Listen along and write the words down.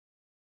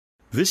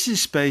This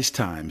is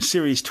SpaceTime,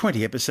 Series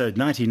 20, Episode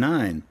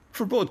 99,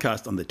 for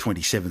broadcast on the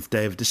 27th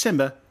day of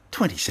December,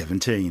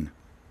 2017.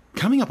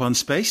 Coming up on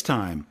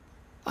SpaceTime,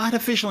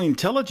 artificial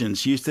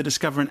intelligence used to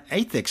discover an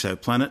eighth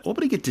exoplanet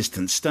orbiting a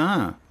distant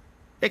star.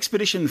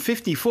 Expedition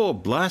 54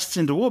 blasts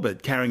into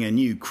orbit carrying a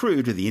new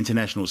crew to the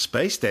International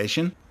Space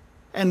Station,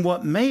 and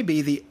what may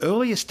be the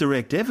earliest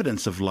direct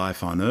evidence of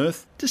life on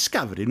Earth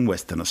discovered in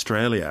Western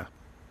Australia.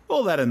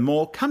 All that and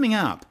more coming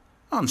up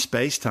on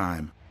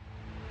SpaceTime.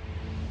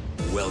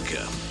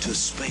 Welcome to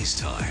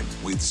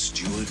SpaceTime with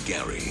Stuart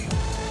Gary.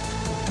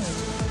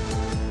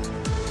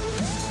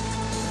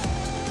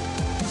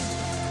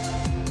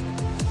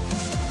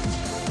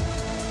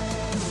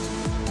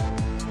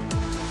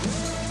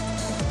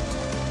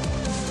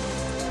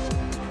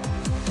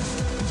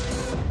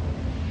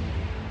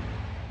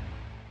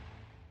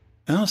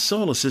 Our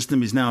solar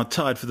system is now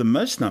tied for the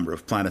most number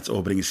of planets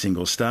orbiting a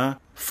single star,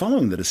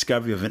 following the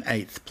discovery of an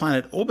eighth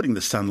planet orbiting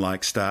the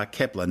Sun-like star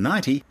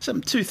Kepler-90,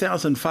 some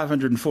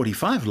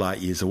 2,545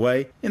 light-years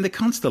away, in the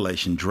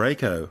constellation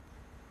Draco.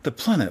 The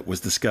planet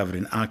was discovered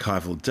in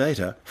archival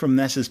data from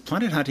NASA's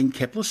planet-hunting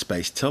Kepler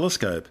Space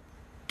Telescope.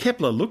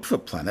 Kepler looked for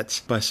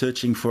planets by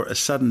searching for a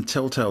sudden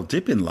telltale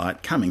dip in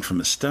light coming from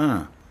a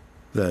star.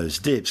 Those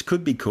dips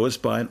could be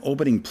caused by an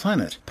orbiting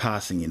planet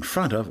passing in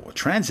front of or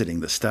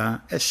transiting the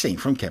star as seen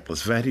from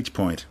Kepler's vantage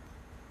point.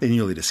 The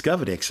newly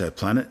discovered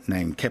exoplanet,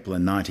 named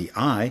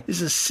Kepler-90I,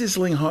 is a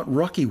sizzling hot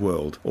rocky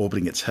world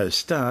orbiting its host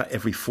star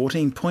every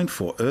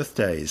 14.4 Earth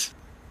days.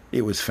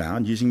 It was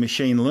found using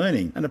machine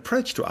learning, an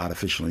approach to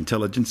artificial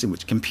intelligence in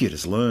which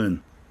computers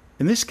learn.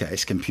 In this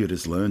case,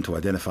 computers learn to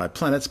identify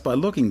planets by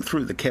looking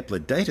through the Kepler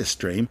data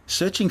stream,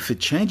 searching for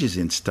changes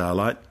in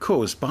starlight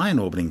caused by an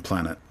orbiting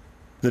planet.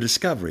 The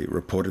discovery,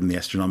 reported in the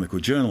Astronomical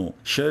Journal,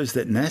 shows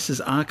that NASA's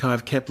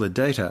archived Kepler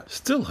data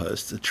still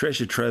hosts a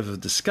treasure trove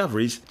of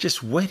discoveries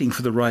just waiting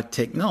for the right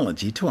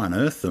technology to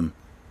unearth them.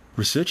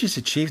 Researchers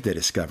achieved their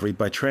discovery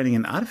by training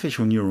an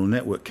artificial neural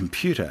network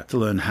computer to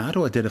learn how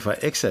to identify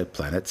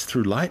exoplanets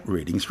through light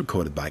readings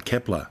recorded by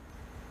Kepler.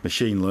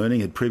 Machine learning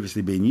had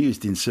previously been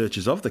used in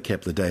searches of the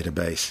Kepler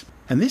database,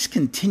 and this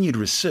continued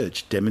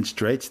research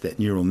demonstrates that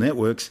neural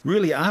networks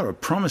really are a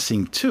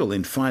promising tool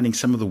in finding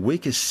some of the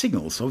weakest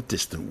signals of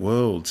distant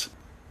worlds.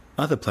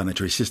 Other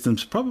planetary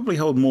systems probably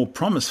hold more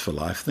promise for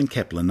life than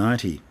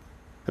Kepler-90.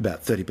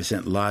 About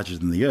 30% larger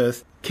than the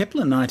Earth,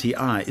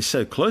 Kepler-90I is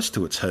so close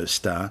to its host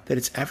star that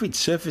its average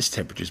surface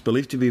temperature is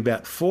believed to be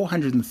about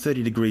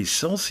 430 degrees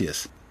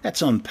Celsius.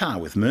 That's on par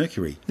with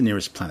Mercury, the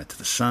nearest planet to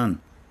the Sun.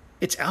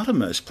 Its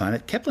outermost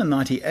planet,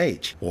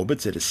 Kepler-90H,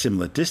 orbits at a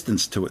similar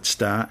distance to its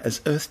star as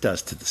Earth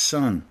does to the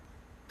Sun.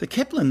 The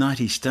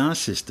Kepler-90 star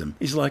system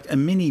is like a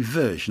mini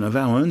version of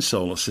our own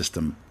solar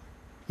system.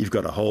 You've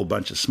got a whole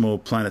bunch of small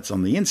planets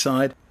on the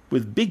inside,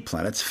 with big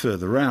planets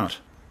further out.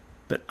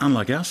 But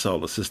unlike our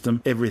solar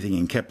system, everything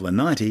in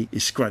Kepler-90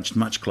 is scrunched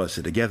much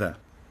closer together.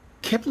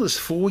 Kepler's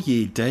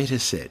 4-year data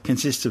set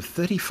consists of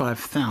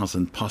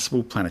 35,000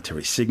 possible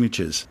planetary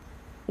signatures.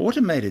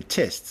 Automated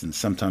tests and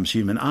sometimes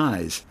human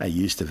eyes are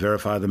used to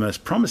verify the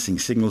most promising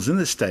signals in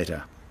this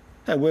data.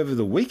 However,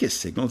 the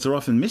weakest signals are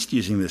often missed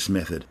using this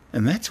method,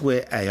 and that's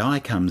where AI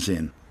comes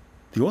in.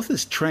 The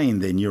authors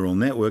trained their neural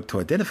network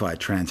to identify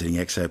transiting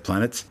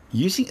exoplanets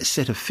using a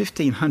set of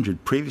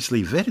 1,500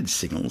 previously vetted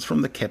signals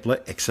from the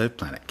Kepler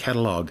exoplanet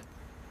catalogue.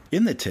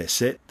 In the test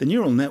set, the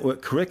neural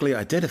network correctly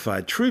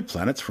identified true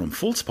planets from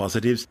false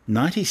positives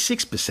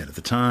 96% of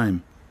the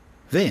time.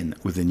 Then,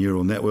 with the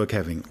neural network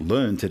having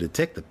learned to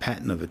detect the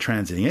pattern of a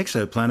transiting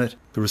exoplanet,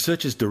 the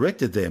researchers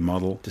directed their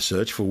model to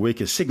search for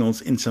weaker signals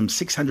in some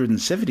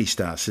 670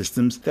 star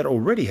systems that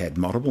already had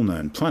multiple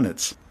known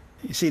planets.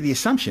 You see, the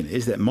assumption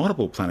is that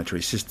multiple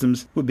planetary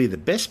systems would be the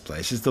best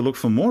places to look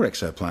for more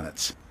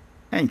exoplanets.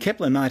 And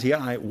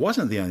Kepler-90I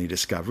wasn't the only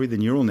discovery the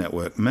neural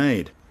network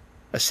made.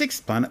 A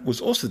sixth planet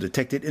was also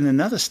detected in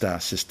another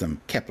star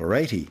system,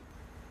 Kepler-80.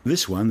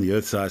 This one, the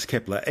Earth-sized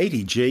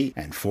Kepler-80g,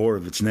 and 4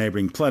 of its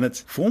neighbouring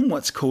planets form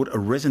what's called a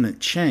resonant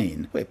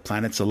chain, where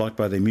planets are locked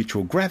by their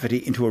mutual gravity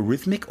into a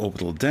rhythmic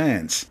orbital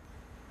dance.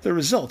 The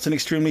result's an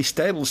extremely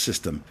stable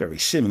system, very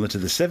similar to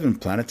the 7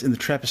 planets in the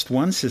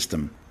TRAPPIST-1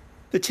 system.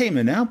 The team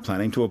are now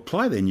planning to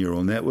apply their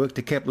neural network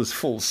to Kepler's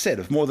full set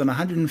of more than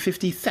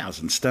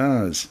 150,000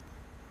 stars.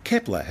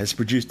 Kepler has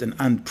produced an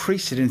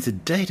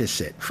unprecedented data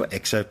set for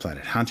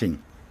exoplanet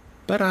hunting.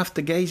 But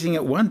after gazing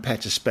at one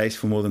patch of space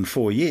for more than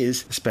 4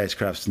 years, the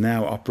spacecraft's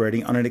now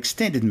operating on an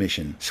extended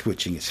mission,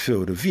 switching its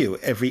field of view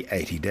every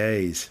 80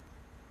 days.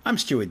 I'm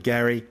Stuart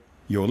Gary.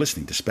 You're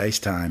listening to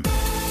SpaceTime.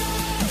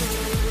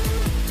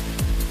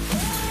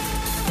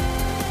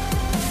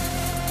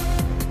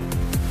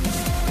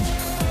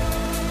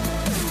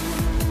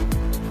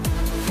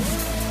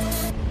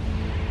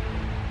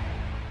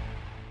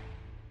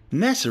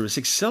 NASA has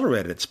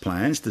accelerated its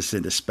plans to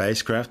send a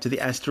spacecraft to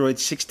the asteroid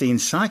 16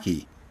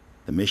 Psyche.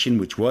 The mission,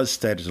 which was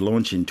slated to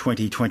launch in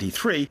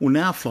 2023, will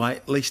now fly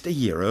at least a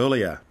year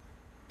earlier.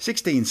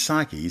 16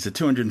 Psyche is a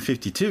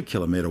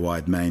 252-kilometre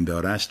wide main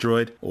belt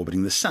asteroid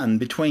orbiting the Sun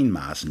between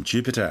Mars and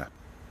Jupiter.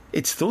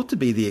 It's thought to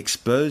be the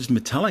exposed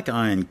metallic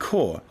iron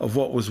core of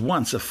what was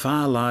once a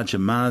far larger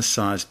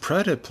Mars-sized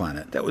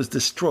protoplanet that was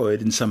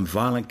destroyed in some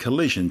violent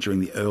collision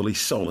during the early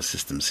solar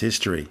system's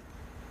history.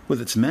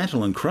 With its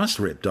mantle and crust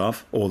ripped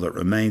off, all that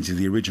remains of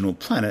the original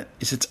planet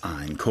is its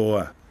iron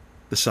core.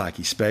 The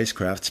Psyche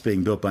spacecraft is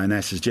being built by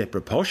NASA's Jet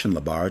Propulsion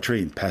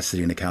Laboratory in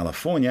Pasadena,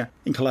 California,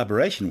 in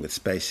collaboration with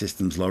Space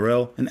Systems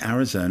Loral and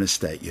Arizona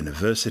State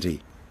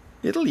University.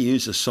 It'll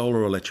use a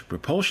solar electric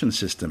propulsion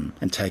system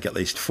and take at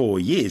least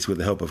 4 years with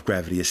the help of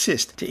gravity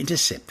assist to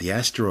intercept the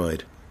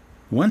asteroid.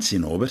 Once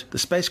in orbit, the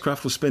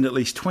spacecraft will spend at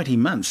least 20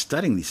 months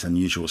studying this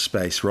unusual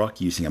space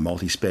rock using a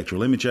multispectral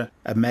imager,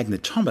 a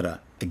magnetometer,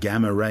 a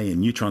gamma-ray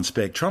and neutron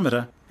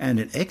spectrometer, and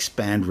an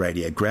X-band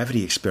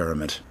radiogravity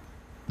experiment.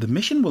 The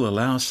mission will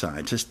allow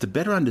scientists to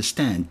better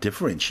understand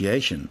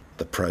differentiation,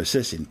 the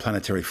process in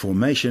planetary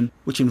formation,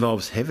 which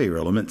involves heavier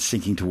elements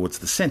sinking towards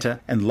the centre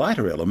and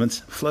lighter elements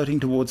floating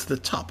towards the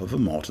top of a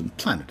molten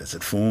planet as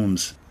it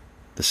forms.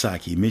 The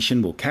Psyche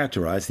mission will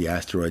characterise the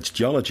asteroid's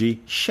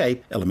geology,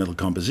 shape, elemental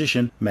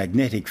composition,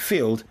 magnetic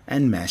field,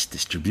 and mass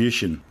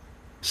distribution.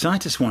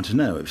 Scientists want to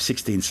know if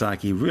 16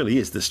 Psyche really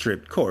is the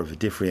stripped core of a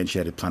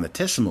differentiated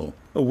planetesimal,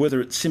 or whether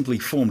it's simply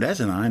formed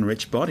as an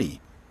iron-rich body.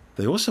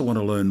 They also want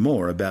to learn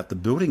more about the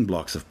building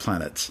blocks of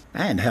planets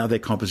and how their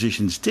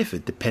compositions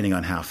differed depending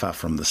on how far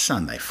from the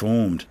Sun they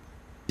formed.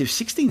 If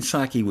 16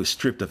 Psyche was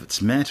stripped of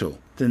its mantle,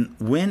 then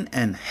when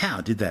and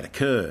how did that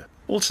occur?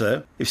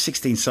 Also, if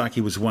 16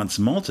 Psyche was once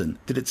molten,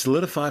 did it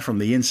solidify from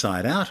the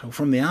inside out or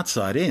from the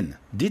outside in?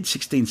 Did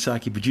 16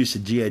 Psyche produce a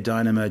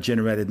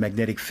geodynamo-generated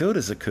magnetic field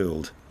as it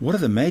cooled? What are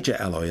the major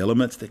alloy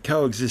elements that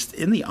coexist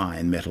in the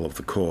iron metal of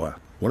the core?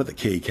 What are the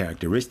key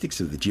characteristics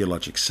of the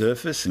geologic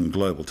surface and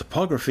global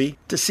topography?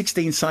 Does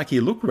 16 Psyche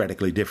look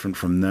radically different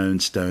from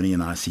known stony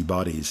and icy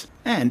bodies?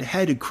 And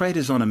how do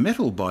craters on a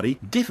metal body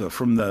differ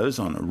from those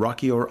on a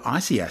rocky or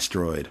icy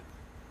asteroid?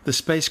 The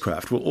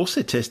spacecraft will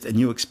also test a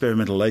new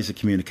experimental laser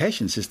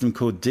communication system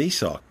called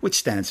DSOC, which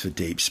stands for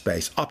Deep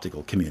Space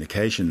Optical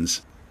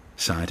Communications.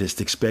 Scientists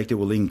expect it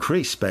will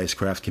increase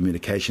spacecraft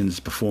communications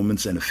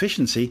performance and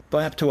efficiency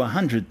by up to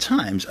 100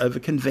 times over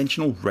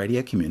conventional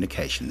radio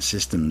communication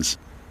systems.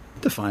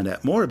 To find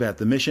out more about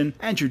the mission,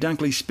 Andrew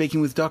Dunkley speaking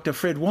with Dr.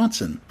 Fred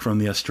Watson from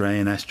the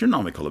Australian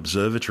Astronomical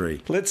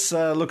Observatory. Let's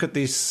look at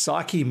this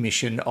Psyche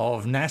mission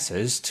of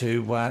NASA's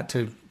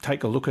to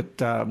take a look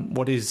at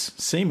what is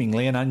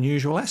seemingly an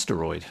unusual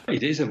asteroid.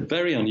 It is a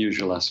very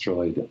unusual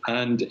asteroid,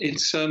 and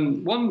it's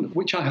one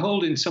which I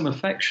hold in some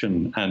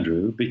affection,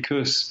 Andrew,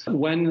 because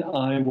when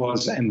I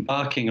was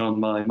embarking on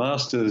my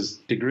master's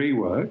degree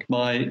work,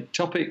 my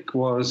topic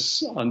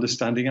was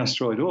understanding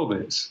asteroid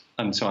orbits.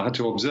 And so I had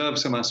to observe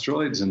some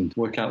asteroids and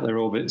work out their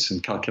orbits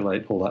and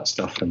calculate all that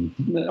stuff. And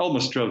it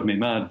almost drove me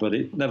mad, but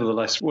it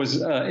nevertheless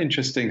was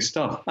interesting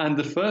stuff. And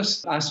the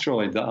first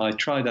asteroid that I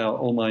tried out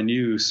all my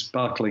new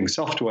sparkling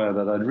software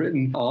that I'd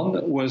written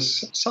on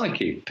was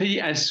Psyche,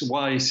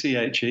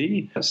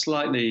 Psyche,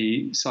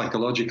 slightly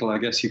psychological, I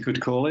guess you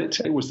could call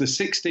it. It was the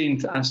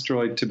 16th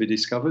asteroid to be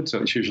discovered, so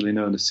it's usually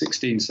known as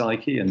 16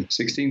 Psyche. And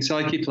 16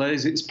 Psyche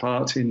plays its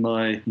part in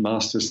my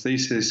master's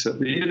thesis at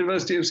the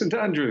University of St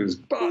Andrews.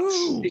 But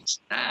it's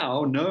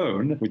now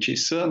known, which it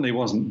certainly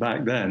wasn't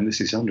back then,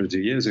 this is hundreds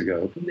of years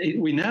ago,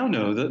 we now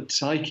know that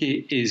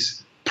Psyche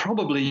is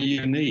probably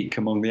unique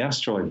among the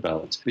asteroid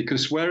belt,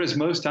 because whereas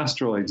most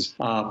asteroids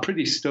are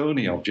pretty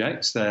stony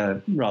objects,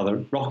 they're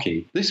rather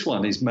rocky, this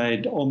one is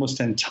made almost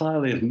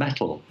entirely of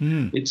metal.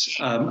 It's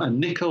a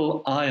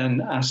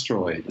nickel-iron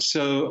asteroid.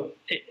 So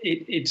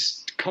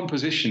its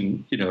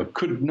composition,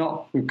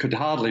 could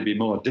hardly be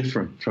more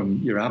different from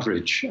your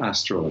average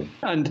asteroid.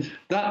 And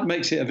that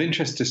makes it of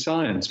interest to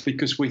science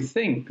because we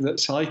think that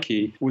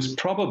Psyche was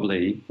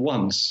probably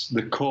once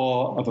the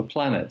core of a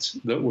planet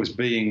that was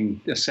being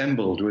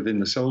assembled within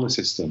the solar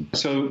system.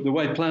 So the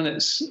way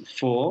planets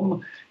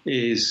form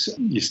is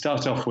you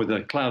start off with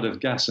a cloud of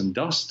gas and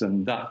dust,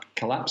 and that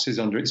collapses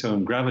under its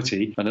own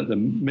gravity. And at the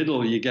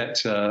middle, you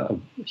get a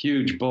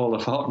huge ball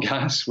of hot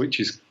gas, which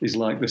is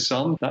like the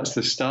sun. That's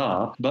the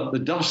star. But the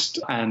dust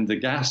and the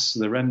gas,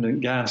 the remnant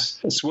gas,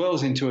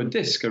 swirls into a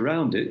disk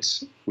around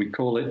it. We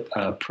call it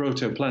a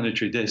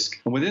protoplanetary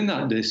disk. And within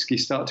that disk, you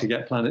start to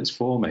get planets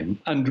forming.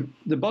 And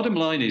the bottom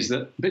line is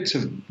that bits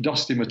of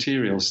dusty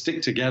material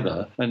stick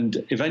together,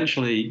 and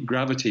eventually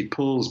gravity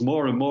pulls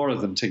more and more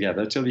of them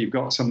together till you've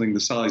got something the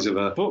size of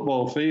a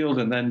football field,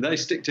 and then they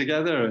stick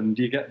together and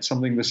you get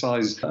something the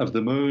size of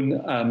the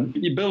moon.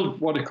 You build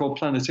what are called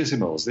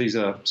planetesimals. These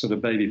are sort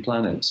of baby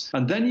planets.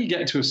 And then you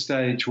get to a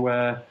stage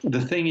where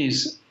the thing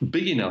is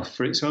big enough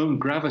for its own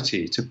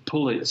gravity to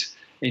pull it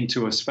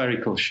into a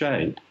spherical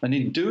shape. And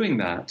in doing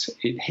that,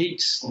 it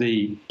heats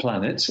the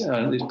planet.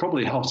 It's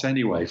probably hot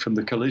anyway from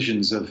the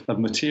collisions of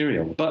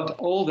material. But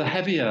all the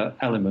heavier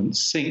elements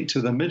sink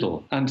to the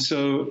middle. And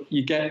so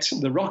you get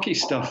the rocky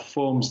stuff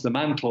forms the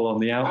mantle on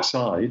the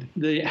outside.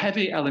 The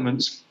heavy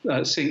elements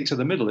sink to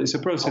the middle. It's a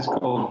process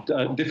called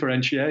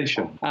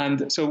differentiation.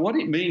 And so what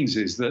it means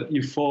is that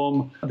you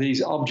form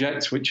these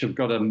objects which have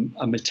got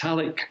a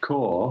metallic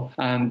core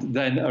and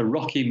then a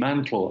rocky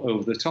mantle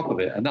over the top of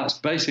it. And that's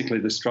basically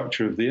the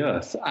structure of the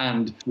Earth.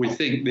 And we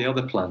think the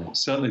other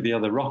planets, certainly the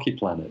other rocky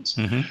planets.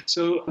 Mm-hmm.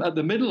 So at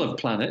the middle of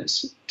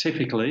planets,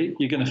 typically,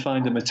 you're going to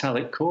find a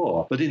metallic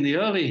core. But in the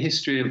early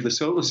history of the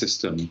solar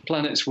system,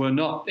 planets were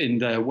not in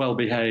their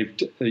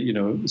well-behaved,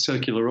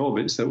 circular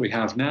orbits that we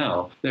have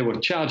now. They were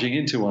charging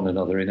into one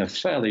another in a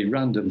fairly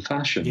random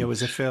fashion. Yeah, it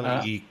was a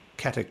fairly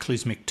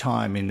cataclysmic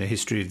time in the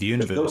history of the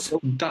universe.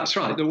 That's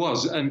right, there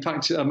was. In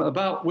fact,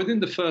 about within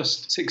the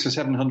first 600 or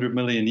 700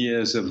 million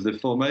years of the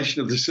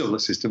formation of the solar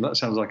system, that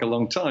sounds like a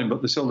long time,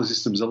 but the solar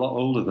system's a lot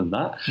older than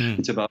that.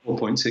 It's about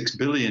 4.6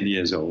 billion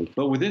years old.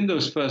 But within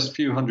those first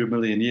few 100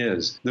 million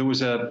years, there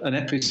was an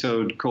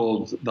episode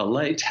called the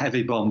Late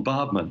Heavy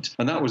Bombardment.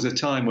 And that was a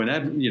time when,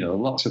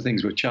 lots of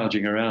things were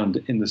charging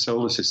around in the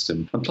solar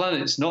system. And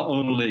planets not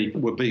only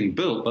were being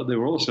built, but they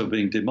were also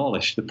being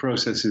demolished. The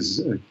process is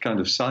a kind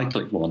of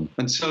cyclic one.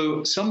 And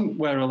so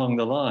somewhere along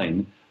the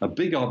line, a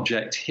big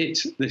object hit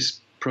this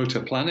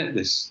protoplanet,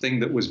 this thing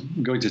that was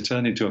going to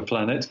turn into a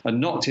planet, and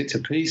knocked it to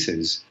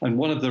pieces. And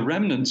one of the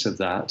remnants of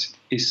that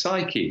is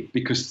Psyche,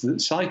 because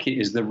Psyche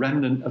is the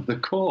remnant of the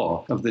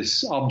core of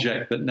this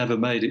object that never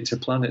made it to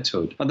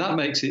planethood. And that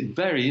makes it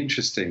very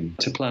interesting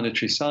to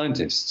planetary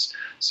scientists.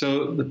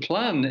 So the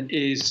plan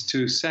is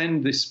to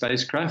send this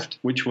spacecraft,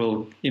 which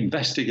will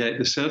investigate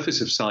the surface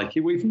of Psyche.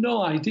 We've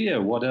no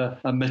idea what a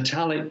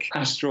metallic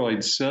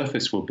asteroid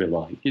surface will be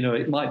like.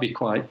 It might be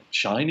quite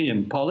shiny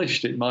and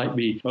polished. It might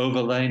be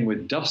overlain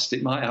with dust.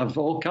 It might have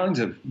all kinds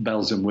of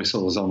bells and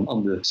whistles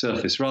on the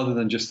surface, rather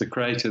than just the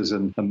craters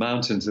and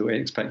mountains that we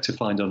expect to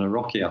find on a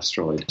rocky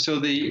asteroid. So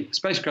the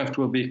spacecraft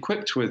will be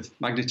equipped with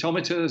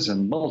magnetometers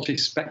and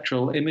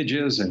multispectral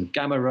imagers and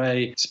gamma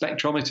ray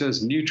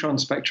spectrometers, neutron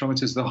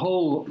spectrometers, the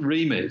whole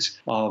remit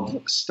of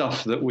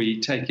stuff that we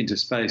take into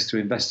space to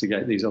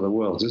investigate these other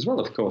worlds, as well,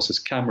 of course, as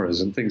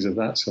cameras and things of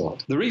that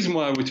sort. The reason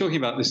why we're talking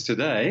about this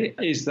today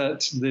is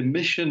that the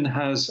mission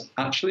has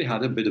actually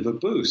had a bit of a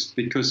boost,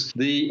 because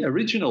the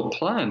original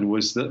plan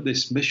was that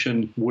this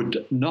mission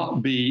would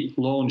not be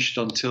launched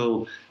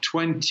until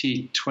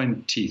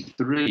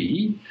 2023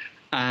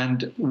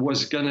 and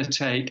was going to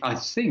take, I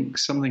think,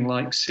 something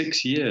like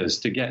 6 years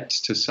to get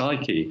to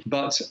Psyche.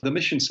 But the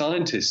mission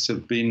scientists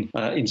have been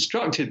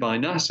instructed by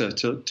NASA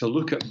to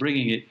look at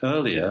bringing it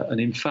earlier. And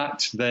in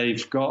fact,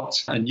 they've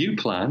got a new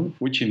plan,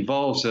 which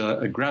involves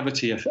a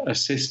gravity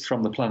assist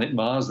from the planet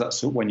Mars.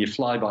 That's when you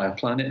fly by a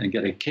planet and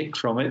get a kick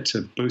from it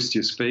to boost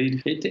your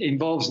speed. It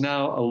involves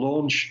now a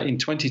launch in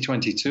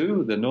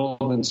 2022, the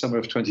northern summer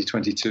of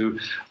 2022,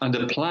 and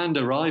a planned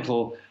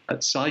arrival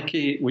at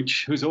Psyche,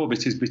 whose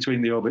orbit is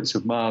between the orbits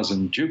of Mars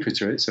and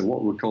Jupiter. It's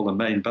what we call the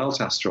main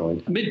belt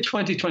asteroid.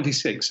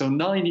 Mid-2026, so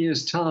 9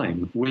 years'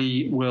 time,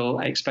 we will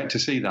expect to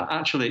see that.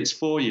 Actually, it's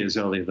 4 years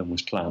earlier than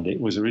was planned. It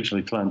was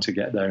originally planned to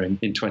get there in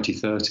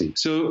 2030.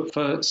 So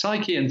for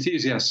Psyche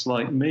enthusiasts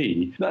like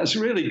me, that's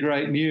really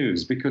great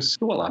news, because,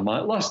 I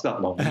might last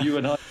that long. You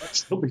and I might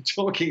still be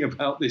talking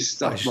about this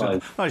stuff.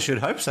 I should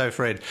hope so,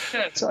 Fred.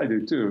 Yes, I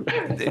do too.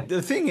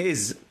 The thing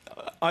is,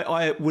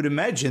 I would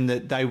imagine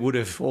that they would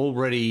have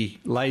already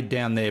laid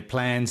down their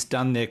plans,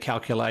 done their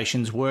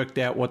calculations, worked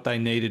out what they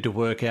needed to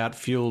work out,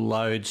 fuel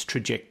loads,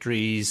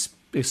 trajectories,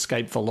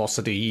 escape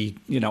velocity,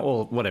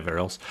 or whatever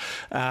else,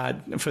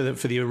 for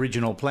the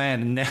original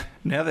plan. And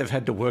now they've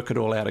had to work it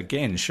all out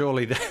again.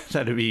 Surely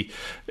that'd be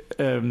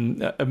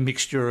a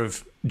mixture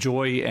of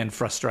joy and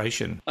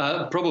frustration.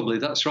 Probably,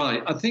 that's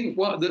right. I think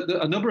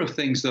a number of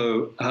things,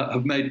 though,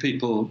 have made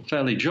people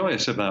fairly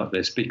joyous about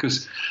this,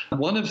 because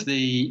one of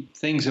the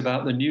things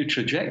about the new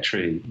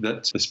trajectory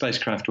that the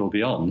spacecraft will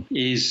be on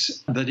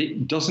is that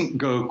it doesn't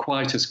go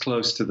quite as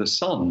close to the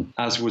sun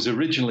as was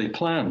originally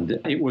planned.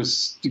 It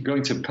was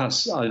going to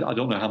pass, I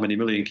don't know how many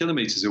million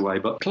kilometers away,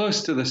 but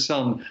close to the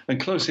sun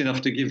and close enough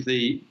to give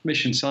the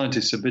mission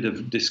scientists a bit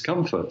of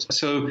discomfort.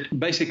 So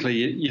basically,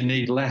 you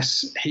need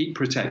less heat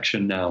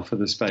protection now for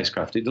the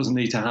spacecraft. It doesn't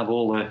need to have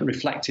all the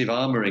reflective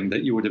armouring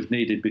that you would have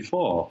needed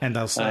before. And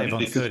they'll save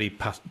on 30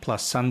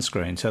 plus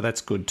sunscreen, so that's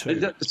good too.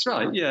 That's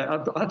right,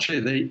 yeah.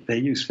 Actually, they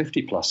use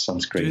 50 plus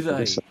sunscreen. Do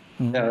they?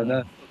 Yeah,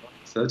 no,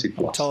 30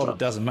 plus. I'm told it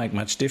doesn't make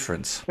much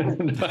difference. No,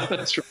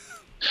 that's right.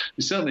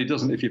 It certainly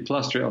doesn't if you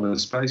plaster it on a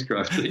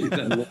spacecraft that you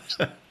then launch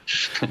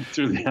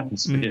through the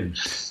atmosphere.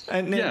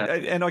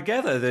 And I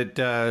gather that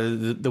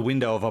the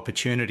window of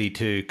opportunity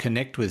to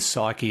connect with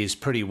Psyche is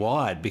pretty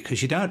wide,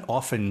 because you don't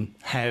often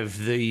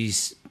have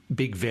these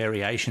big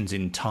variations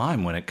in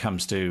time when it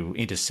comes to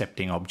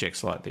intercepting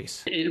objects like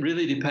this? It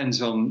really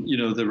depends on,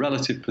 the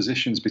relative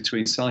positions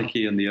between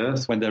Psyche and the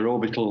Earth when their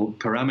orbital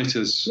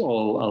parameters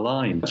all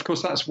align. Of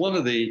course, that's one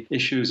of the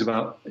issues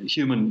about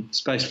human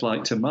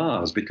spaceflight to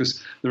Mars,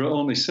 because there are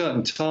only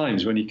certain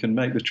times when you can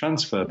make the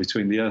transfer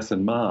between the Earth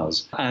and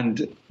Mars.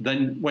 And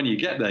then when you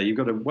get there, you've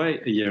got to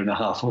wait a year and a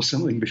half or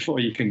something before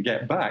you can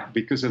get back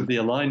because of the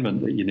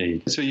alignment that you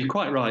need. So you're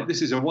quite right.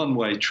 This is a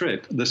one-way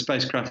trip. The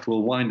spacecraft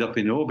will wind up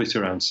in orbit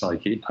around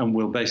Psyche and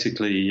will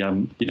basically,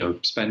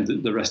 spend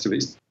the rest of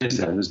its days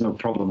there. There's no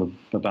problem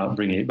about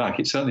bringing it back.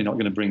 It's certainly not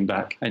going to bring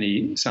back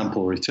any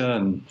sample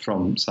return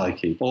from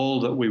Psyche. All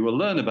that we will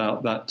learn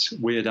about that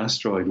weird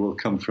asteroid will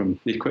come from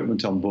the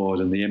equipment on board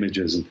and the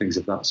images and things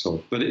of that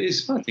sort. But I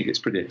think it's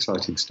pretty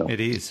exciting stuff. It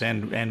is,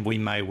 and we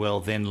may well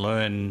then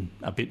learn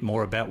a bit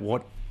more about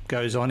what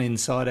goes on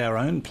inside our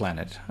own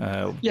planet.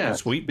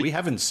 Yes, we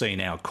haven't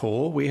seen our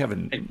core. We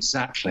haven't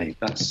exactly.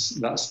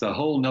 That's the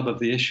whole nub of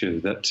the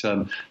issue. That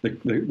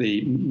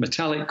the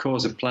metallic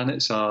cores of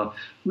planets are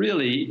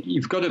really,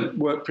 you've got to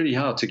work pretty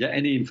hard to get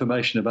any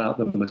information about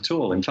them at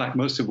all. In fact,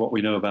 most of what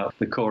we know about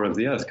the core of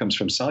the Earth comes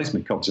from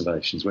seismic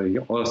observations, where you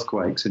get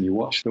earthquakes and you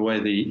watch the way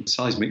the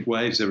seismic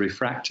waves are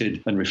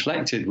refracted and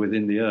reflected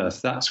within the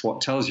Earth. That's what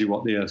tells you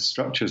what the Earth's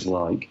structure's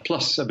like,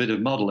 plus a bit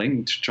of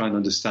modelling to try and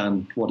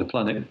understand what a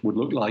planet would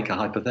look like, a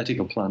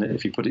hypothetical planet,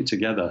 if you put it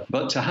together.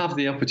 But to have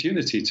the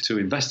opportunity to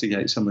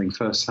investigate something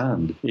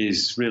firsthand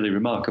is really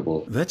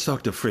remarkable. That's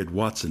Dr. Fred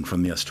Watson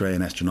from the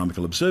Australian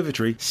Astronomical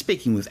Observatory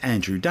speaking with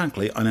Andrew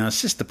Dunkley on our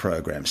sister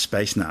program,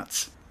 Space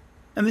Nuts.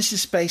 And this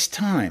is Space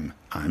Time.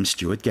 I'm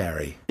Stuart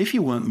Gary. If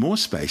you want more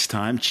Space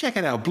Time, check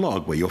out our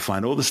blog where you'll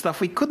find all the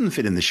stuff we couldn't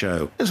fit in the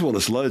show, as well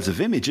as loads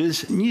of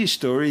images, news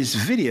stories,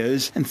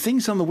 videos, and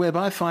things on the web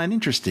I find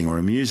interesting or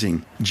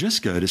amusing.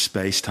 Just go to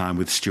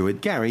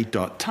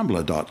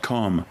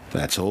spacetimewithstuartgary.tumblr.com.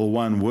 That's all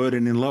one word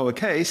and in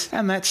lowercase,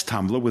 and that's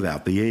Tumblr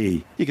without the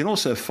E. You can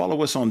also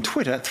follow us on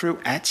Twitter through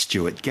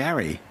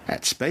 @StuartGary,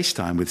 at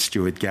Spacetime with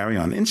Stuart Gary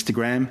on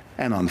Instagram,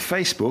 and on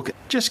Facebook,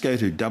 just go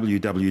to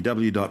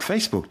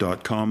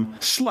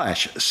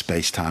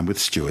www.facebook.com/Spacetime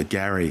with Stuart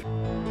Gary.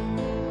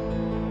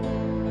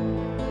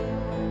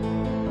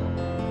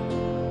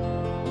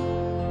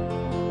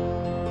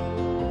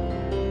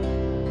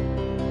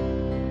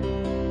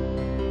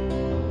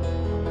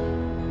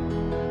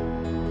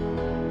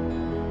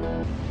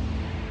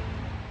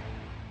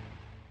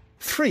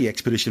 Three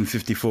Expedition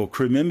 54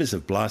 crew members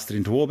have blasted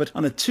into orbit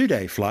on a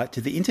 2-day flight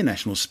to the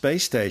International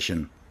Space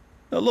Station.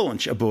 A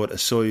launch aboard a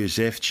Soyuz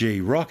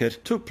FG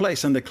rocket took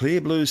place under clear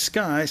blue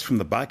skies from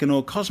the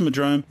Baikonur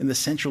Cosmodrome in the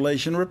Central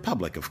Asian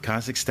Republic of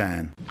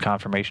Kazakhstan.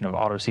 Confirmation of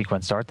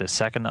auto-sequence start, the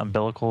second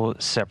umbilical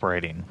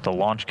separating. The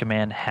launch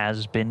command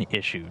has been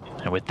issued.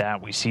 And with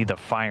that, we see the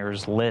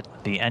fires lit,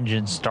 the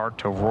engines start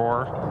to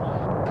roar,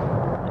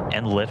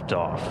 and lift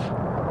off.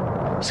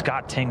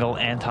 Scott Tingle,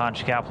 Anton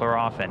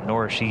Shkaplerov, and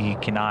Norishiki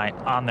Kinai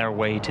on their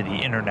way to the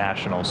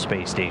International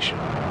Space Station.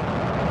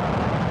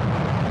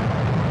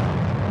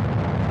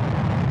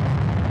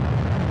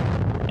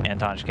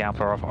 Anton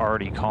Shkaplerov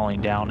already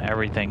calling down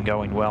everything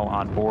going well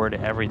on board,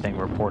 everything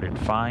reported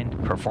fine.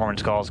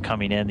 Performance calls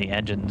coming in, the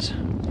engines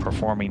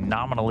performing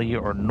nominally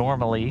or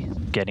normally,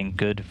 getting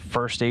good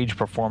first stage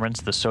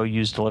performance. The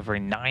Soyuz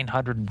delivering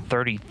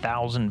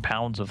 930,000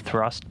 pounds of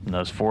thrust in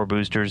those 4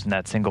 boosters in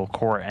that single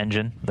core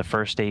engine. The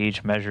first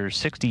stage measures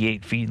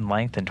 68 feet in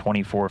length and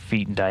 24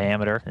 feet in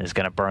diameter and is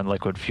going to burn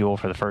liquid fuel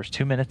for the first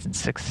 2 minutes and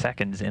 6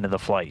 seconds into the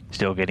flight.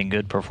 Still getting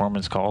good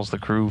performance calls, the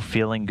crew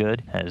feeling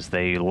good as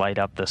they light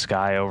up the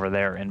sky over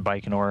there in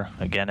Baikonur.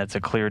 Again, it's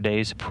a clear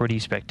day, pretty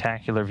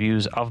spectacular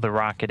views of the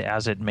rocket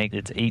as it makes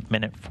its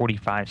 8-minute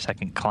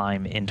 45-second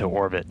climb into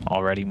orbit.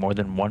 Already more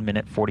than 1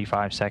 minute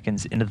 45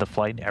 seconds into the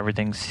flight,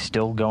 everything's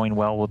still going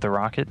well with the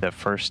rocket. The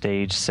first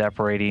stage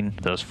separating,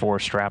 those 4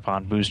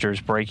 strap-on boosters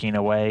breaking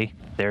away,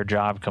 their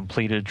job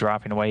completed,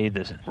 dropping away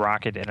the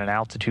rocket at an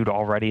altitude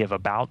already of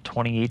about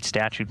 28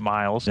 statute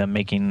miles, then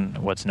making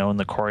what's known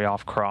the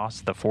Koryoff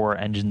cross. The 4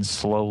 engines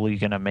slowly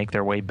going to make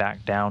their way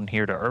back down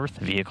here to Earth.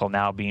 The vehicle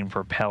now being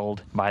propelled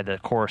by the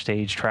core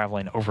stage,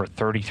 traveling over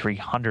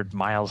 3,300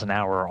 miles an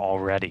hour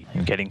already.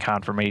 And getting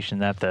confirmation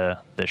that the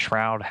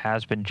shroud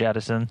has been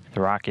jettisoned.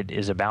 The rocket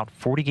is about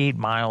 48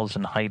 miles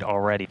in height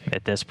already.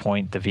 At this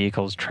point, the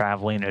vehicle's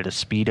traveling at a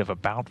speed of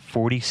about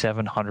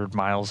 4,700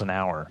 miles an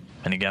hour.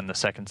 And again, the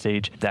second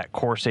stage, that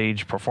core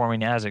stage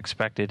performing as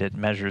expected. It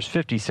measures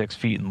 56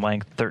 feet in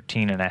length,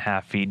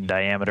 13.5 feet in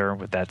diameter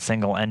with that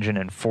single engine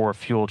and 4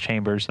 fuel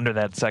chambers. Under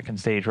that second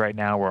stage right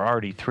now, we're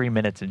already 3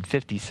 minutes and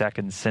 50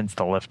 seconds since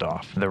the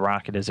liftoff. the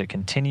rocket as it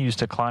continues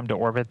to climb to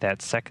orbit.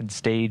 That second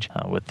stage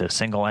with the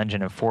single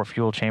engine and 4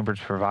 fuel chambers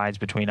provides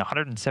between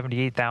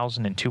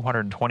 178,000 and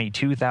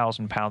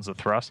 222,000 pounds of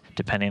thrust,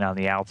 depending on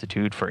the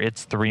altitude, for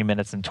its 3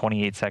 minutes and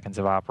 28 seconds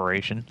of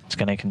operation. It's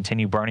going to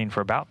continue burning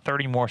for about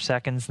 30 more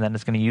seconds, and then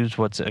it's going to use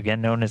what's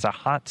again known as a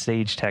hot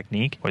stage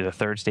technique, where the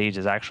third stage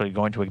is actually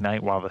going to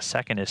ignite while the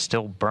second is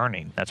still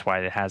burning. That's why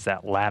it has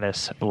that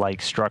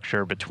lattice-like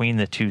structure between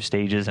the two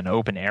stages, an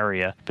open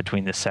area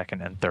between the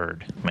second and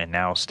third. And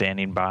now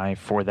standing by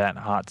for that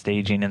hot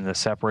staging and the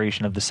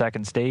separation of the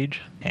second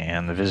stage,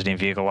 and the visiting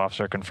vehicle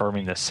officer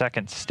confirming the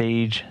second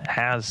stage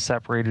has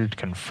separated,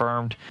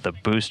 confirmed. The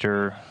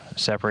booster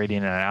separating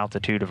at an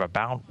altitude of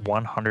about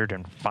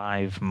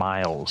 105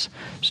 miles.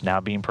 It's now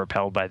being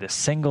propelled by the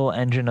single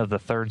engine of the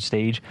third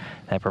stage,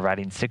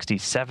 providing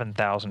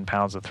 67,000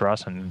 pounds of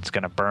thrust, and it's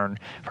going to burn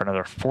for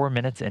another 4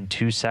 minutes and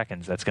 2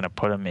 seconds. That's going to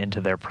put them into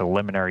their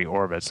preliminary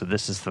orbit. So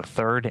this is the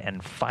third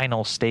and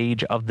final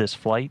stage of this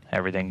flight.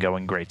 Everything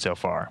going great so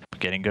far.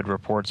 Getting good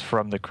reports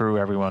from the crew,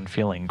 everyone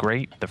feeling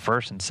great. The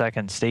first and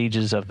second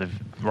stages of the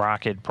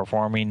rocket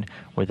performing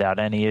without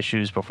any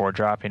issues before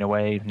dropping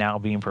away, now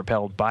being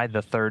propelled by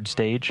the third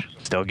stage.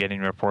 Still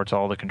getting reports,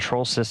 all the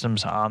control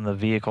systems on the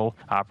vehicle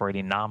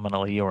operating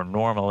nominally or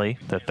normally.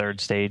 The third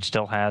stage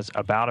still has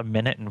about 1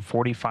 minute and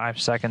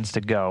 45 seconds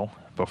to go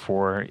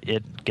before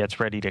it gets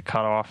ready to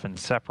cut off and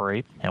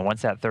separate. And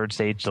once that third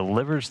stage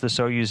delivers the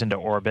Soyuz into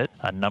orbit,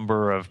 a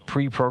number of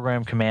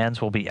pre-programmed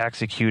commands will be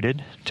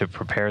executed to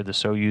prepare the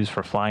Soyuz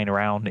for flying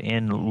around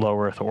in low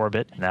Earth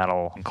orbit. And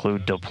that'll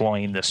include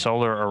deploying the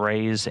solar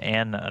arrays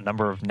and a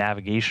number of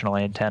navigational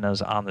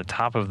antennas on the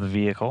top of the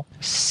vehicle.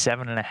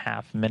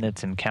 7.5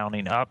 minutes and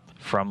counting up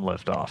from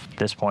liftoff. At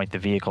this point, the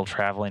vehicle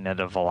traveling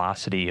at a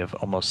velocity of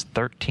almost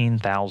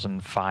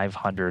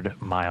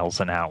 13,500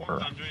 miles an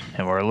hour.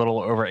 And we're a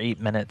little over 8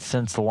 minutes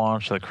since the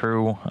launch. The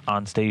crew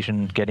on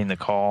station getting the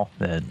call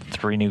that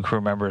 3 new crew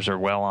members are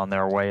well on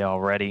their way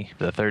already.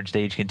 The third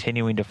stage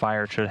continuing to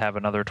fire should have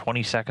another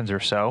 20 seconds or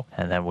so,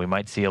 and then we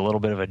might see a little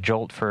bit of a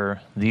jolt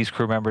for these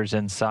crew members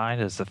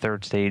inside as the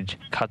third stage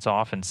cuts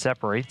off and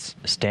separates.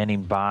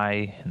 Standing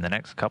by in the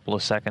next couple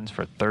of seconds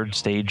for third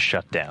stage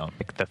shutdown.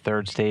 The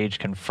third stage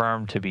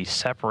confirmed to be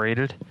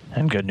separated,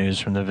 and good news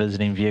from the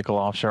visiting vehicle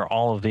officer,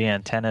 all of the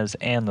antennas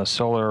and the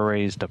solar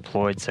arrays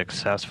deployed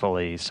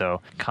successfully.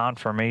 So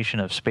confirmation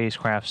of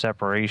spacecraft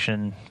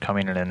separation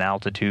coming at an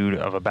altitude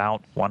of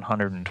about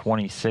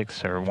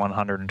 126 or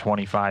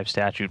 125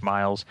 statute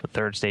miles. The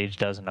third stage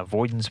does an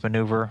avoidance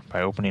maneuver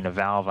by opening a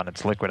valve on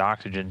its liquid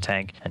oxygen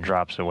tank and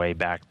drops away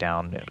back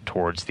down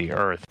towards the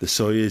Earth. The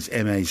Soyuz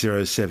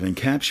MA-07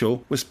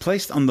 capsule was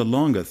placed on the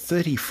longer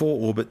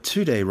 34-orbit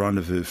 2-day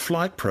rendezvous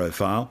flight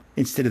profile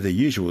instead of the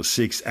usual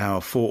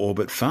 6-hour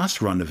 4-orbit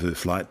fast rendezvous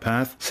flight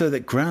path, so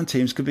that ground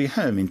teams could be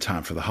home in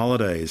time for the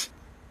holidays.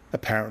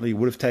 Apparently, it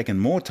would have taken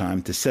more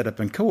time to set up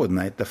and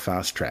coordinate the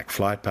fast-track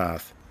flight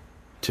path.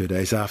 2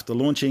 days after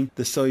launching,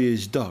 the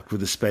Soyuz docked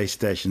with the space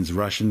station's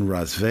Russian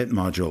Razvet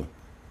module.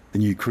 The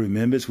new crew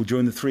members will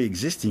join the 3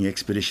 existing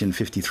Expedition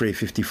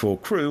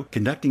 53-54 crew,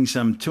 conducting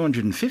some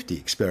 250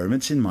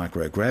 experiments in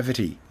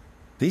microgravity.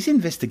 These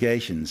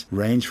investigations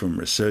range from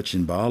research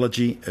in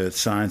biology, earth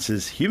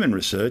sciences, human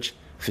research,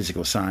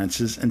 physical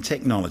sciences, and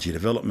technology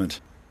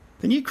development.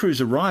 The new crew's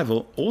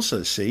arrival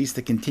also sees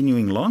the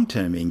continuing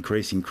long-term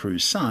increase in crew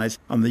size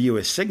on the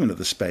US segment of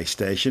the space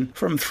station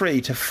from 3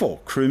 to 4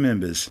 crew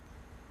members.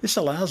 This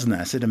allows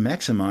NASA to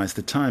maximise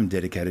the time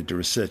dedicated to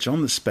research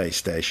on the space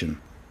station.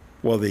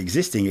 While the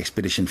existing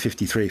Expedition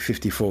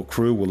 53-54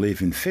 crew will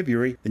leave in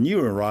February, the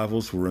new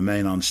arrivals will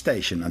remain on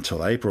station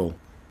until April.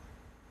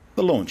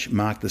 The launch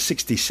marked the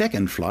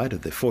 62nd flight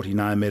of the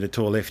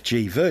 49-metre-tall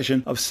FG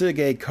version of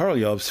Sergei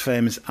Korolyov's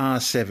famous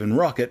R-7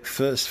 rocket,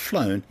 first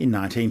flown in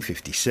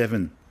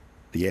 1957.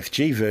 The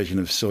FG version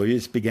of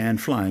Soyuz began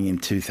flying in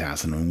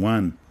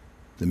 2001.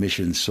 The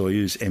mission's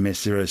Soyuz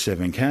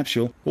MS-07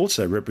 capsule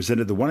also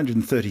represented the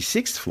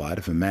 136th flight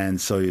of a manned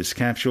Soyuz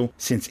capsule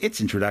since its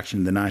introduction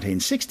in the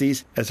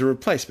 1960s as a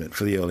replacement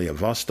for the earlier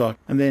Vostok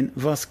and then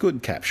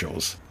Voskhod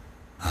capsules.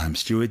 I'm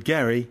Stuart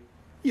Gary.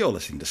 You're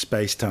listening to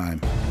Space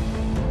Time.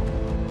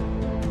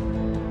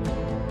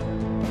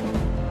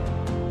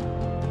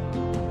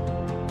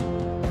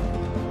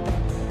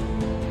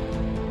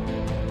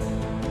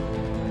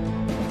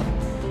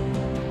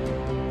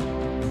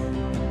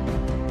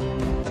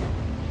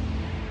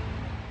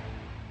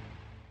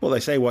 Well, they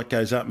say what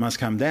goes up must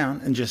come down,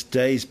 and just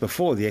days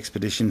before the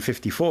Expedition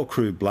 54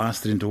 crew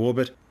blasted into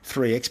orbit,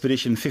 3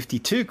 Expedition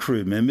 52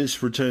 crew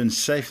members returned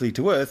safely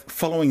to Earth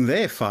following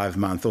their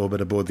 5-month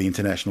orbit aboard the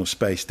International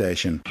Space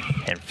Station.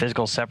 And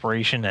physical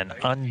separation and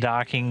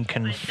undocking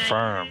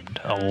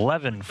confirmed.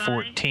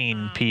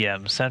 11:14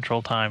 p.m.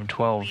 Central Time,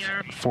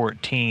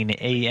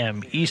 12:14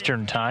 a.m.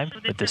 Eastern Time,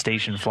 with the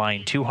station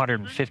flying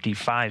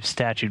 255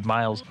 statute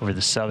miles over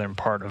the southern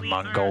part of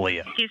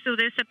Mongolia. Okay, so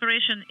the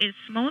separation is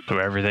smooth. So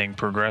everything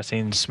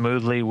progressing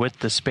smoothly with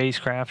the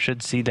spacecraft.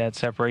 Should see that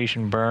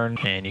separation burn,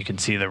 and you can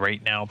see the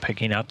rate now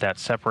picking up up. That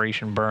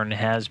separation burn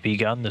has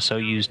begun. The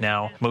Soyuz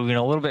now moving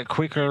a little bit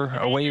quicker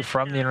away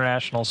from the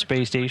International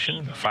Space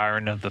Station.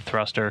 Firing of the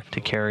thruster to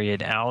carry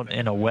it out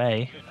and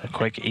away. A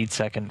quick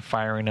 8-second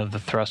firing of the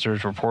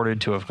thrusters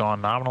reported to have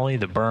gone nominally.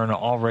 The burn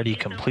already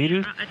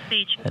completed,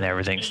 and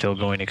everything's still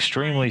going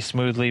extremely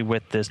smoothly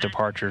with this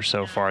departure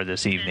so far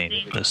this evening.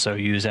 The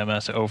Soyuz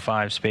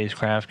MS-05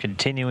 spacecraft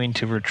continuing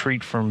to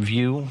retreat from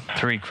view.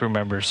 3 crew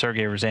members,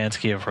 Sergei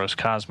Ryazanskiy of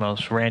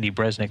Roscosmos, Randy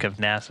Bresnik of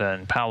NASA,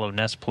 and Paolo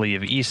Nespoli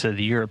of ESA,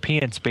 the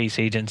European Space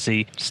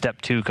Agency,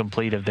 step 2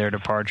 complete of their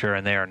departure,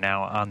 and they are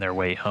now on their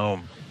way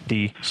home.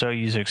 The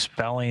Soyuz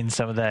expelling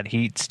some of that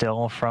heat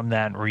still from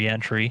that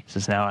re-entry. This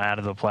is now out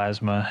of the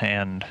plasma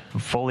and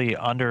fully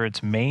under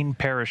its main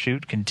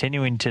parachute,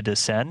 continuing to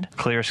descend.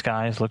 Clear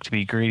skies look to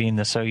be greeting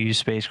the Soyuz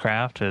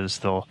spacecraft as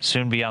they'll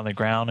soon be on the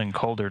ground in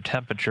colder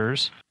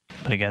temperatures.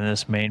 But again,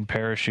 this main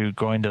parachute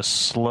going to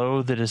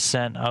slow the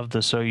descent of the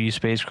Soyuz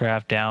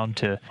spacecraft down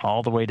to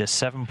all the way to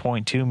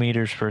 7.2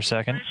 meters per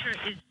second.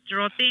 Pressure is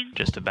dropping.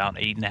 Just about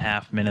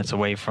 8.5 minutes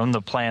away from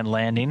the planned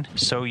landing.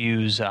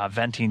 Soyuz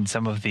venting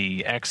some of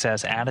the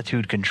excess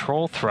attitude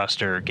control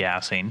thruster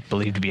gassing,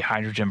 believed to be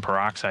hydrogen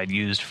peroxide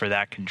used for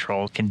that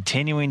control,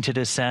 continuing to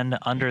descend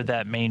under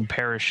that main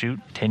parachute,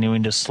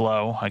 continuing to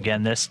slow.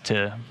 Again, this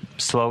to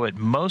slow it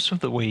most of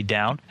the way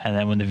down, and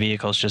then when the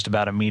vehicle is just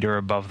about a meter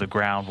above the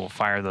ground, we'll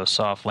fire those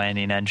soft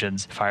landing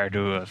engines, fire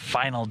to a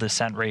final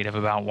descent rate of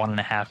about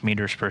 1.5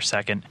 meters per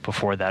second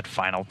before that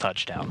final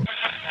touchdown.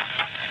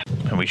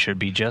 And we should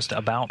be just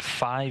about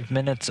 5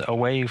 minutes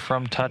away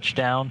from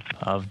touchdown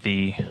of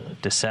the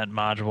descent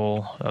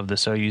module of the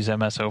Soyuz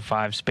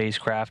MS-05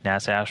 spacecraft.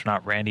 NASA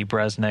astronaut Randy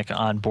Bresnik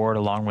on board,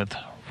 along with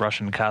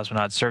Russian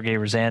cosmonaut Sergei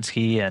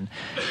Ryazanskiy and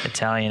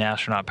Italian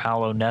astronaut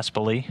Paolo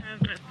Nespoli.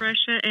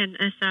 Pressure in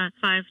is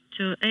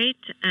 528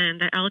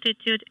 and the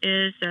altitude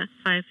is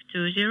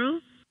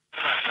 520.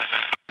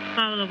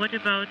 Paolo, what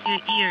about your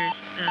ears?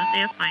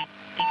 They are fine.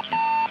 Thank you.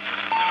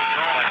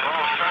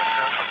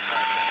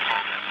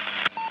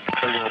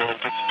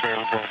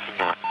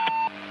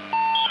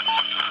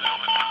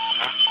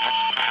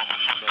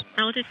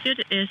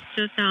 Altitude is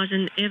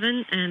 2000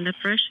 even and the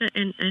pressure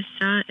in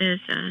SR is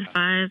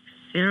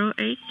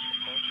 508.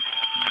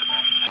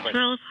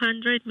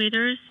 1200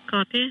 meters,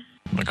 copy.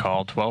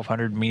 Recall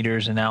 1,200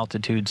 meters in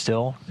altitude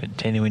still,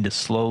 continuing to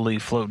slowly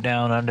float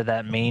down under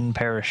that main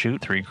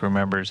parachute. 3 crew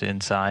members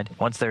inside.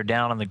 Once they're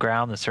down on the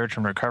ground, the search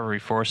and recovery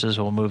forces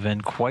will move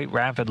in quite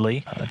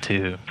rapidly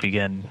to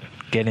begin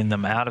getting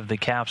them out of the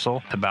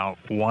capsule. About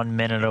 1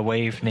 minute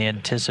away from the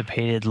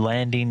anticipated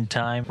landing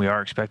time. We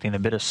are expecting a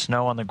bit of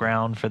snow on the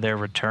ground for their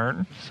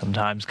return,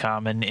 sometimes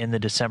common in the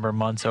December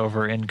months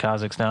over in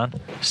Kazakhstan.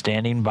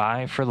 Standing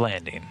by for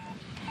landing.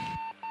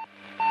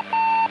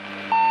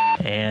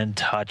 And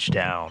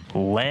touchdown.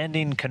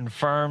 Landing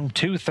confirmed,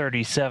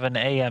 2:37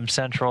 a.m.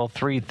 Central,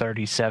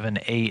 3:37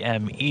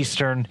 a.m.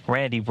 Eastern.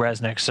 Randy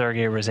Bresnik,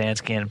 Sergei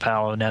Ryazanskiy, and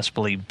Paolo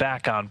Nespoli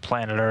back on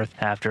planet Earth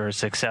after a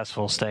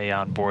successful stay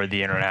on board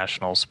the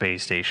International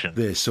Space Station.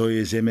 Their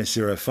Soyuz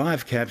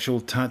MS-05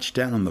 capsule touched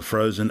down on the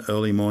frozen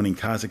early morning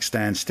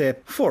Kazakhstan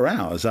steppe 4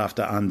 hours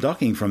after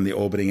undocking from the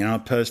orbiting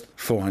outpost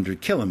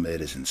 400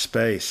 kilometers in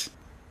space.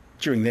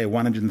 During their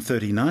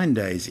 139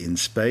 days in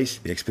space,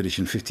 the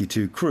Expedition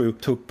 52 crew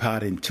took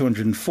part in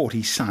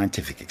 240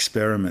 scientific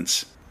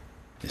experiments.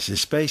 This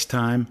is Space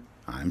Time.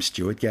 I'm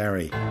Stuart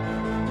Gary.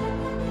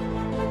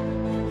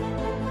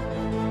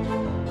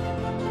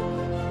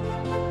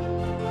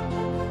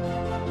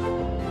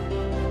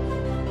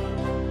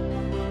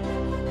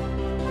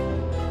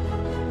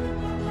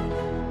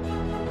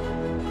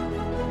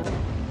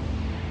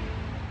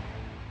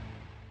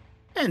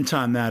 And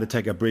time now to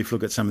take a brief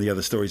look at some of the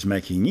other stories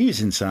making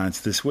news in science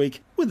this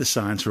week with the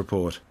Science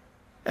Report.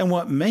 And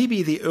what may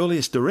be the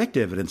earliest direct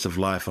evidence of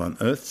life on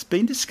Earth has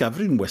been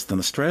discovered in Western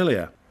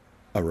Australia.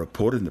 A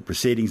report in the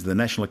Proceedings of the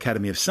National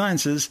Academy of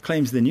Sciences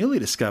claims the newly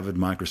discovered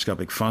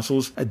microscopic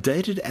fossils are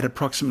dated at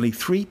approximately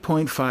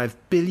 3.5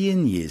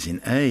 billion years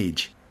in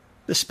age.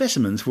 The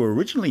specimens were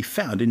originally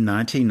found in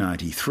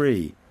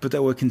 1993, but they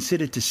were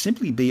considered to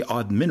simply be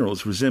odd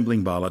minerals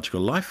resembling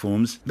biological life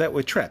forms that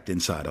were trapped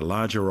inside a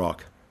larger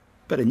rock.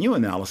 But a new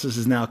analysis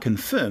has now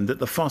confirmed that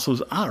the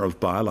fossils are of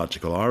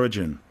biological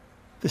origin.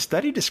 The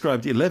study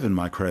described 11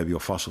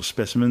 microbial fossil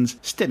specimens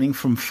stemming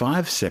from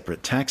 5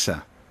 separate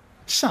taxa.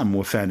 Some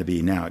were found to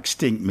be now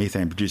extinct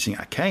methane-producing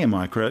archaea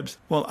microbes,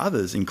 while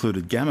others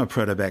included gamma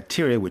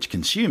protobacteria which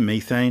consume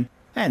methane,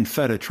 and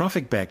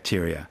phototrophic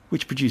bacteria,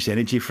 which produce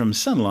energy from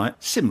sunlight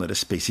similar to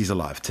species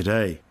alive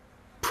today.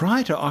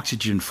 Prior to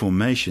oxygen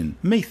formation,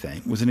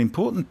 methane was an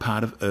important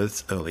part of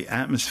Earth's early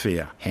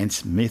atmosphere,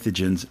 hence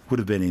methogens would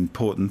have been an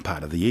important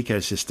part of the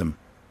ecosystem.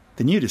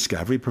 The new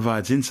discovery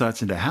provides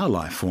insights into how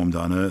life formed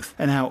on Earth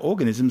and how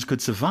organisms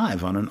could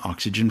survive on an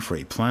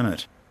oxygen-free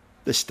planet.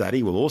 The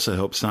study will also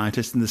help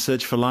scientists in the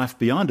search for life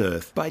beyond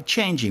Earth by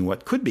changing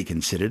what could be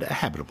considered a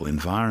habitable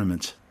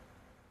environment.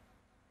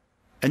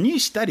 A new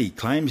study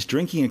claims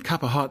drinking a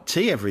cup of hot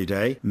tea every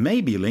day may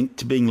be linked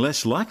to being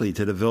less likely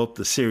to develop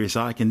the serious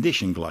eye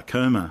condition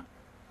glaucoma.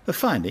 The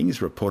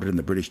findings, reported in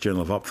the British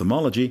Journal of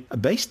Ophthalmology, are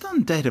based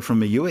on data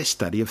from a US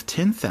study of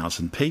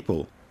 10,000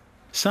 people.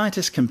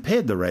 Scientists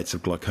compared the rates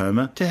of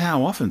glaucoma to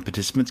how often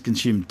participants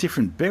consumed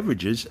different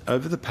beverages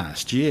over the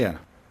past year.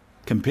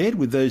 Compared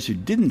with those who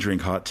didn't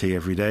drink hot tea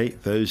every day,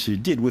 those who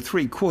did were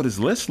 3/4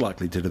 less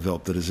likely to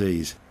develop the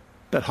disease.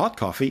 But hot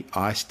coffee,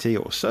 iced tea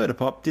or soda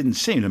pop didn't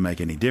seem to make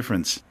any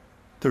difference.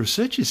 The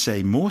researchers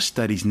say more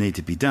studies need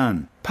to be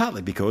done,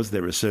 partly because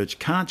their research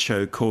can't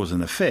show cause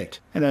and effect,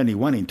 and only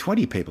 1 in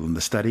 20 people in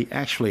the study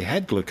actually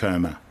had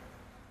glaucoma.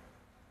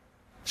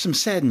 Some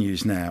sad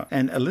news now,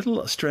 and a little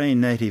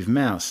Australian native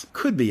mouse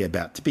could be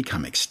about to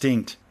become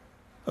extinct.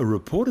 A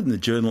report in the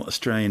journal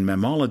Australian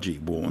Mammalogy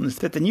warns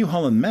that the New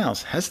Holland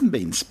mouse hasn't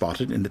been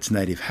spotted in its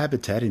native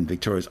habitat in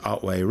Victoria's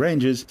Otway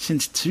Ranges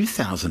since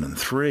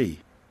 2003.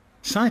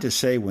 Scientists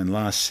say when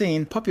last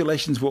seen,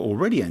 populations were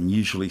already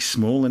unusually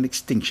small and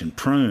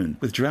extinction-prone,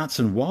 with droughts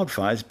and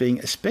wildfires being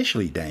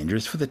especially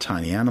dangerous for the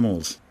tiny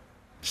animals.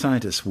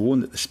 Scientists warn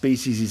that the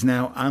species is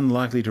now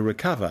unlikely to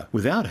recover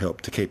without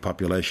help to keep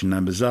population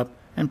numbers up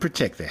and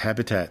protect their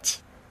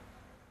habitats.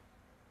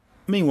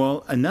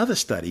 Meanwhile, another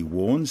study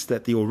warns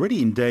that the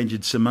already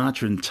endangered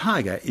Sumatran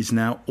tiger is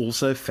now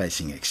also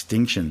facing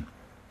extinction.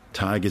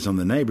 Tigers on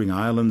the neighbouring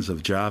islands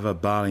of Java,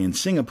 Bali and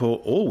Singapore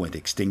all went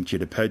extinct due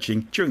to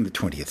poaching during the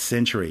 20th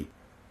century.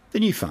 The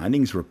new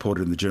findings,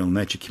 reported in the journal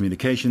Nature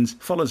Communications,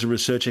 follows a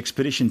research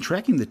expedition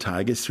tracking the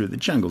tigers through the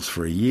jungles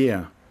for a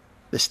year.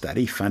 The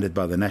study, funded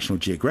by the National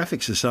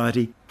Geographic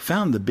Society,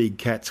 found the big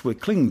cats were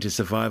clinging to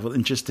survival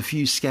in just a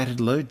few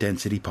scattered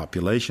low-density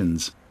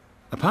populations.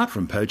 Apart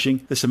from poaching,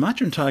 the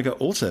Sumatran tiger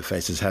also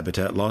faces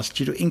habitat loss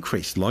due to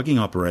increased logging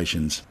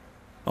operations.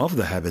 Of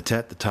the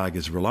habitat the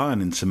tigers rely on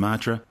in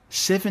Sumatra,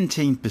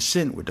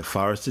 17% were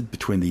deforested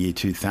between the year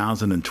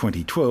 2000 and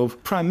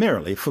 2012,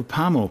 primarily for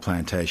palm oil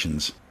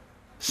plantations.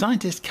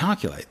 Scientists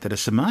calculate that a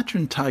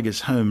Sumatran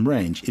tiger's home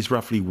range is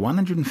roughly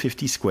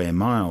 150 square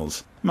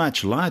miles,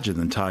 much larger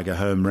than tiger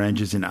home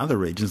ranges in other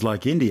regions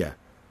like India.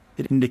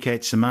 It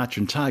indicates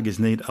Sumatran tigers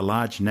need a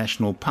large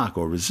national park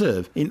or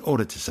reserve in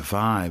order to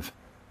survive.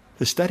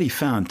 The study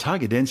found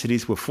tiger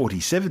densities were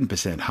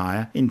 47%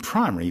 higher in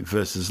primary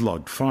versus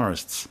logged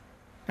forests,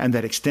 and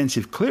that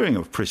extensive clearing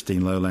of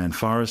pristine lowland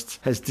forests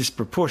has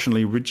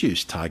disproportionately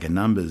reduced tiger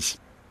numbers.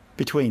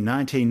 Between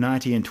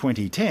 1990 and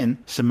 2010,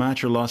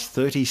 Sumatra lost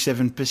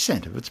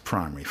 37% of its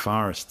primary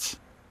forests.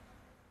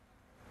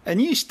 A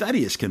new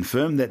study has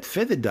confirmed that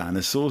feathered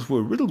dinosaurs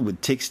were riddled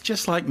with ticks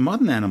just like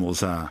modern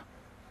animals are.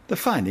 The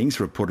findings,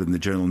 reported in the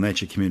journal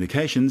Nature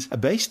Communications, are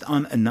based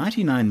on a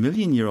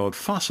 99-million-year-old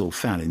fossil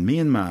found in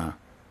Myanmar.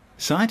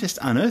 Scientists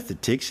unearthed the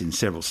ticks in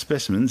several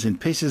specimens in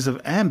pieces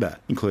of amber,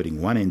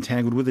 including one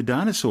entangled with a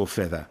dinosaur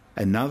feather,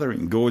 another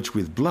engorged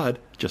with blood,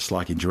 just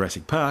like in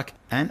Jurassic Park,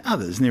 and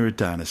others near a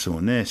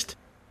dinosaur nest.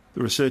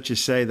 The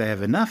researchers say they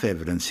have enough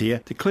evidence here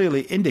to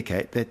clearly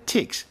indicate that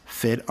ticks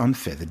fed on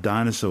feathered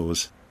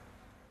dinosaurs.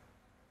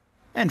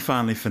 And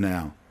finally for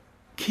now,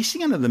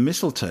 kissing under the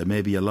mistletoe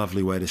may be a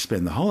lovely way to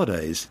spend the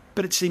holidays,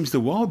 but it seems the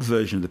wild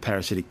version of the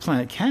parasitic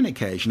plant can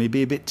occasionally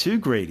be a bit too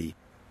greedy.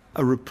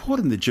 A report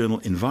in the journal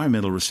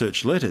Environmental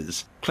Research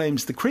Letters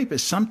claims the creeper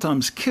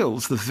sometimes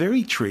kills the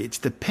very tree it's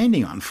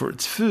depending on for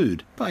its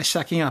food by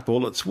sucking up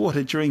all its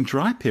water during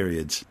dry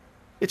periods.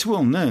 It's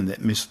well known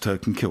that mistletoe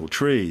can kill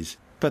trees,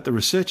 but the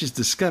researchers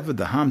discovered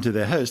the harm to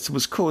their hosts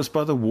was caused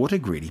by the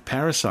water-greedy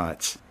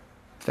parasites.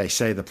 They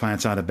say the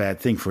plants aren't a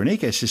bad thing for an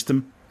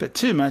ecosystem, but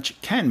too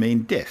much can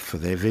mean death for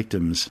their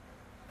victims.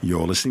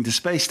 You're listening to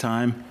Space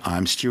Time.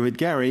 I'm Stuart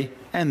Gary,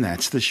 and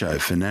that's the show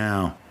for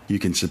now. You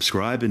can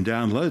subscribe and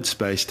download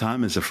Space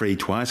Time as a free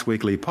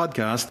twice-weekly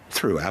podcast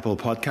through Apple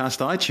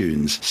Podcast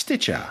iTunes,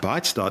 Stitcher,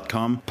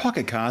 Bytes.com,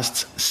 Pocket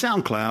Casts,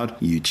 SoundCloud,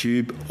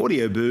 YouTube,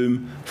 Audio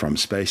Boom, from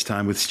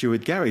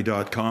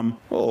spacetimewithstuartgary.com,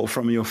 or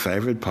from your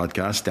favourite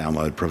podcast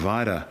download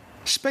provider.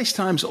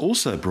 Spacetime's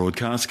also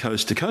broadcast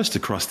coast to coast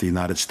across the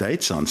United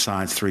States on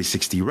Science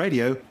 360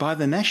 Radio by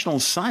the National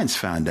Science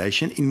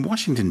Foundation in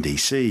Washington,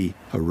 D.C.,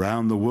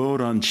 around the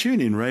world on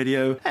TuneIn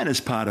Radio, and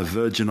as part of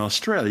Virgin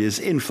Australia's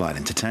in-flight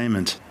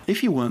entertainment.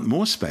 If you want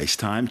more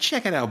Spacetime,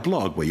 check out our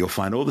blog where you'll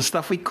find all the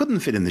stuff we couldn't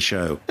fit in the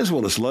show, as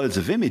well as loads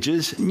of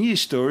images,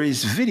 news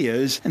stories,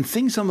 videos, and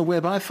things on the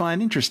web I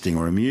find interesting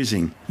or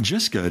amusing.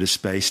 Just go to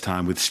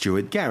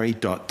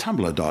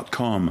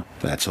spacetimewithstuartgary.tumblr.com.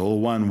 That's all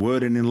one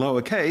word and in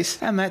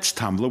lowercase, and that's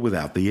Tumblr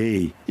without the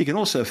E. You can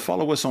also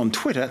follow us on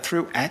Twitter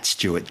through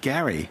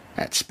 @StuartGary,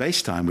 at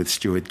Spacetime with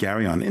Stuart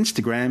Gary on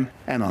Instagram,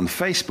 and on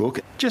Facebook,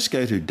 just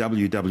go to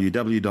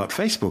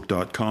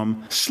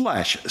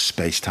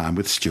www.facebook.com/Spacetime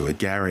with Stuart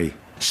Gary.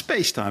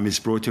 Spacetime is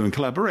brought to you in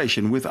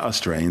collaboration with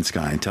Australian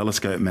Sky and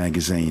Telescope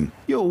magazine,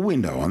 your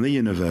window on the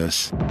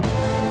universe.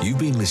 You've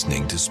been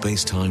listening to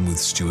Spacetime with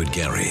Stuart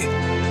Gary.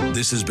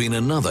 This has been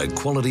another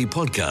quality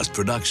podcast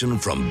production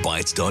from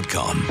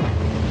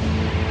Bytes.com.